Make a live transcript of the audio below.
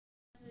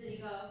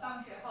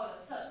放学后的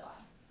社团。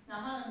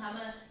然后呢，他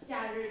们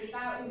假日礼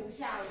拜五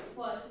下午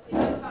或者是礼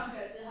拜五放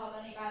学之后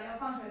跟礼拜六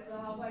放学之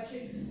后会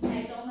去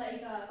台中的一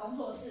个工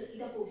作室、一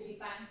个补习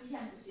班、机械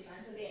补习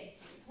班去练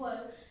习，或者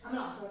是他们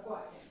老师会过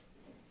来这样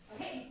子。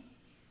OK。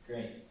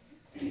Great.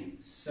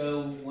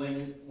 So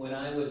when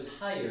I was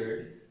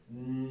hired,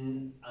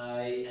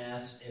 I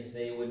asked if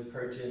they would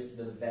purchase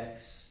the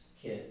VEX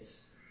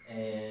kits,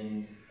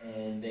 and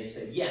they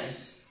said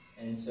yes.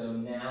 And so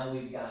now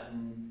we've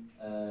gotten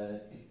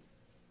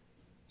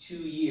 2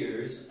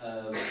 years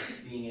of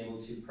being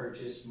able to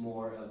purchase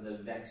more of the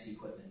VEX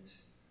equipment.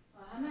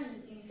 他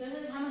们已经就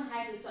是他们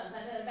开始转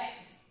战这个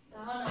VEX，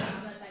 然后呢，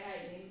他们大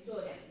概已经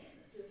做2年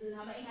了，就是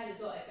他们一开始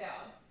做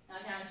FL， 然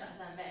后现在转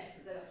战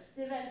VEX 这个，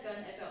其实 VEX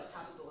跟 FL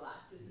差不多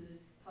啦，就是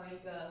同一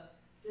个，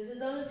就是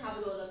都是差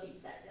不多的比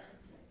赛这样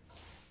子。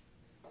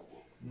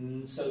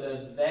So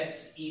the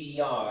VEX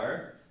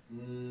EDR,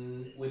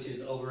 which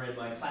is over in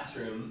my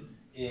classroom,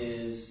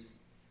 is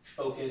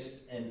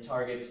focused and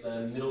targets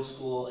the middle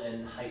school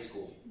and high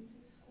school.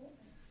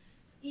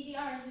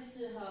 EDR 是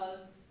适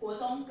合国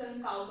中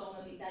跟高中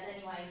的比赛，在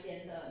另外一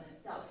间的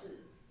教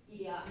室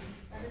EDR。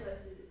那这个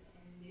是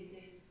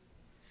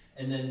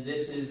And then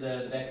this is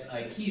the VEX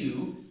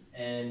IQ,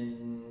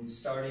 and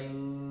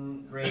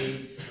starting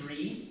grade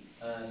 3,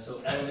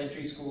 so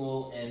elementary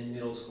school and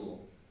middle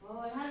school.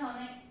 他从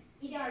那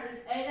EDR 就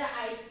是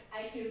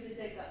IQ 是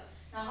这个。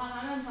然后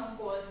他们从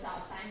国小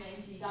3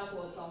年级到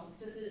国中，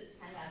就是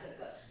参加这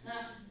个。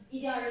那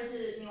1.2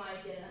是另外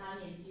一间的，他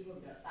年纪会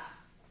比较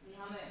大。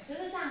他们就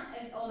是像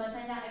我们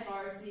参加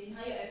FRC，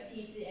 它有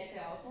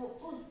FTC、FL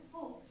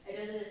也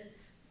就是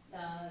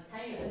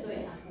参与的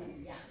对象不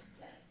一样。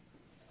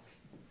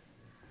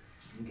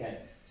Okay,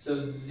 so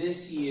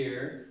this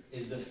year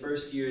is the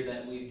first year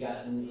that we've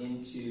gotten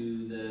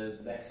into the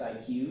VEX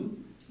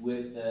IQ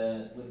with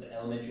the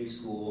elementary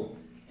school,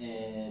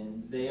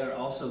 and they are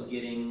also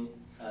getting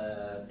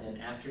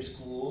an after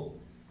school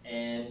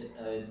and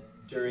a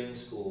during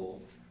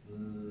school.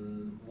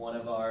 One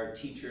of our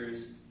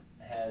teachers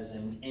has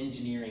an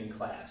engineering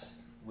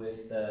class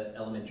with the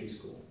elementary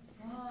school.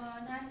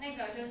 那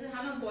个就是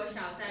他们国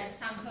小在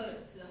上课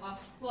的时候，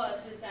或者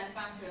是在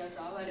放学的时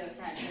候会留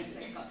下来练这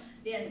个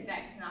练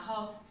VEX， 然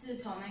后是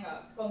从那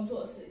个工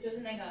作室，就是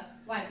那个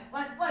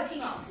外聘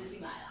老师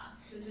进来啦，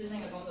就是那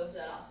个工作室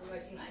的老师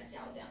会进来教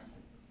这样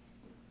子。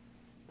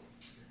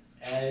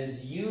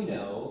As you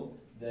know,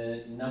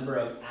 the number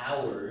of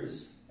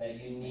hours that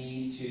you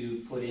need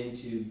to put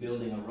into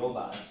building a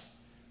robot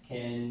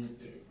can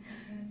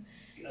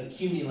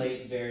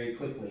accumulate very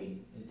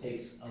quickly. It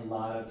takes a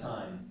lot of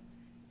time.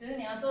 就是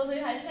你要做这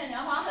一台机器人，你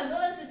要花很多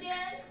的时间，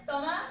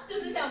懂吗？就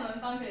是像我们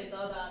放学之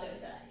后都要留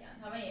下来一样，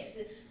他们也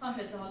是放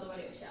学之后都会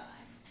留下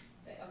来。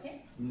对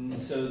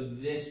 ，OK。So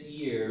this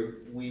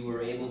year we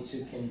were able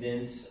to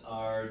convince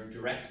our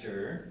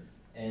director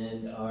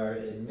and our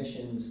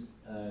admissions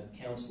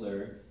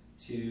counselor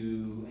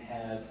to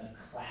have a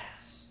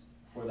class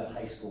for the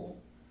high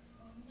school.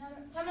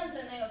 他们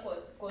的那个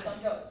国中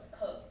就有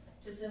课，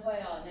就是会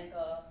有那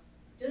个。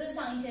就是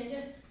上一些就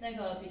那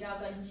个比较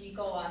跟机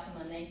构啊什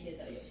么那些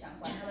的有相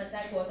关，他们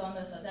在国中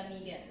的时候，在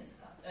medium 的时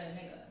候，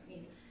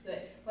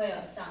对，会有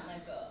上那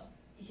个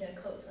一些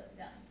课程这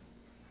样子。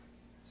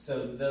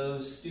So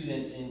those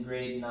students in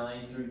grade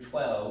 9 through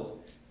 12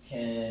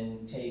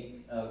 can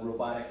take a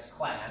robotics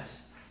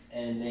class,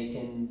 and they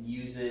can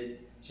use it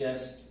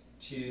just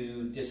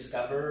to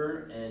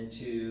discover and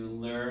to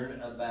learn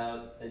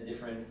about the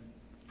different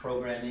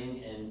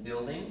programming and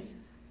building,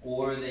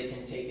 or they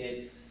can take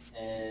it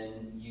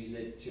and use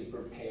it to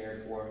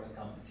prepare for a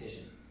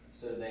competition.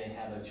 So they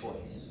have a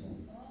choice.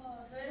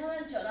 所以他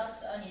们9到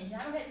12年级，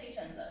他们可以自己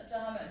选择，就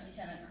他们有机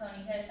器人的课，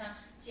你可以像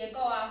结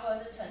构啊，或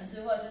者是程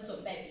式，或者是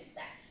准备比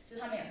赛，就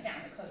是他们有这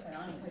样的课程，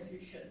然后你可以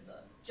去选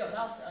择。9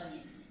到12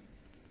年级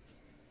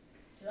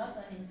，9到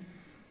12年级，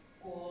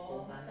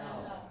国3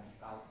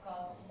到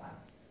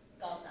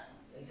高3。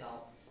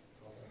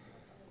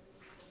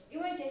因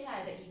为接下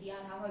来的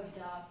EDR 它会比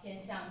较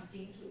偏向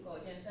金属构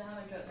件，所以他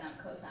们就有这样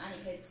的课程，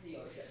你可以自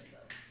由选择。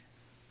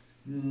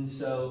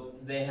So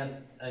they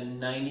have a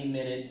 90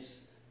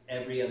 minutes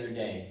every other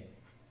day.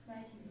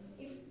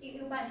 一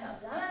个半小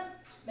时，他们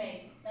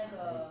每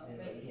个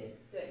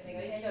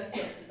一天就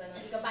90分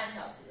钟，1个半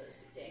小时的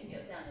时间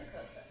有这样的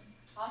课程，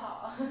好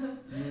好。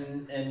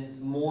And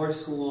more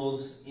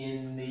schools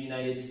in the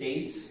United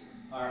States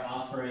are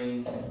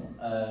offering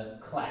a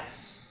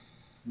class.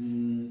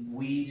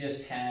 We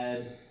just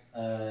had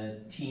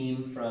a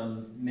team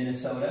from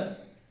Minnesota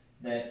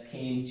that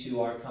came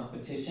to our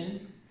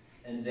competition,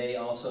 and they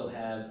also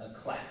have a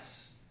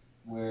class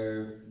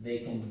where they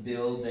can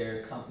build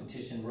their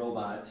competition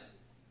robot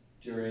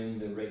during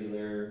the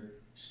regular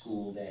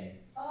school day.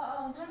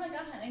 他们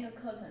刚才那个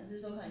课程是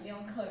说可能利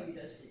用课余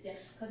的时间，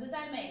可是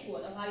在美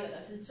国的话，有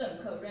的是正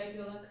课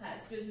regular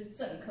class， 就是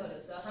正课的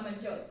时候，他们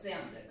就有这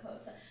样的课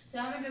程，所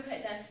以他们就可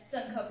以在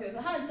正课，比如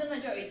说他们真的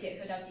就有一节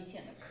课叫机器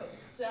人的课，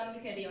所以他们就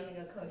可以利用那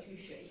个课去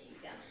学习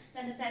这样。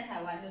但是在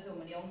台湾，就是我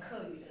们利用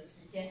课余的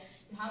时间，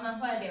他们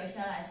会留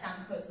下来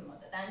上课什么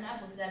的，但是那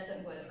不是在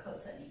正规的课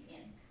程里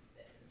面。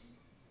对。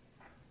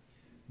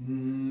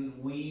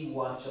We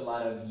watch a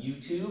lot of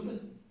YouTube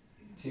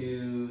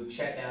to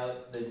check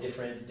out the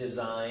different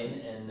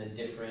design and the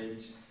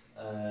different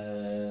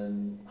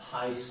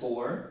high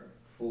score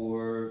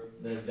for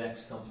the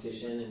VEX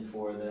competition and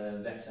for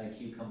the VEX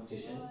IQ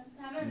competition.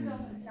 他们都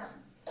很上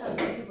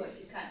YouTube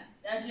去看，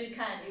要去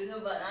看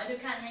YouTube， 然后去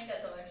看那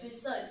个怎么去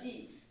设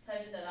计，才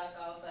会去得到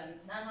高分。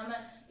那他们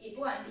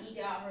不管是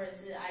1.2或者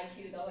是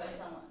IQ， 都会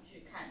上网去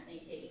看那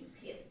些影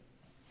片。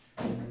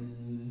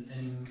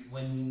And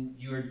when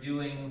you're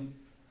doing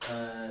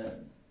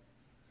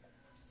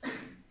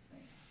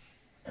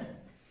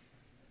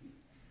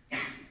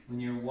when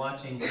you're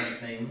watching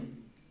something,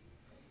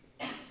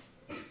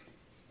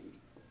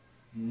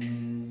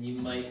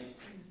 you might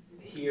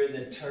hear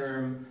the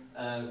term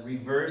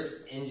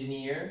reverse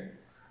engineer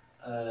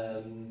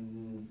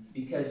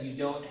because you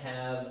don't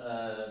have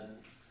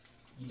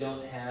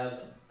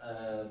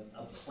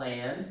a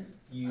plan.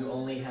 You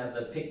only have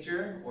the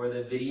picture or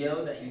the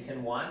video that you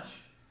can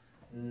watch,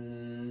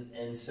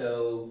 and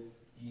so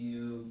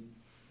you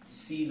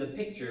see the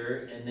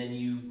picture and then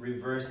you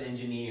reverse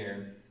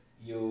engineer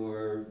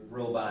your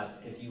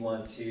robot if you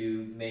want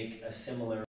to make a similar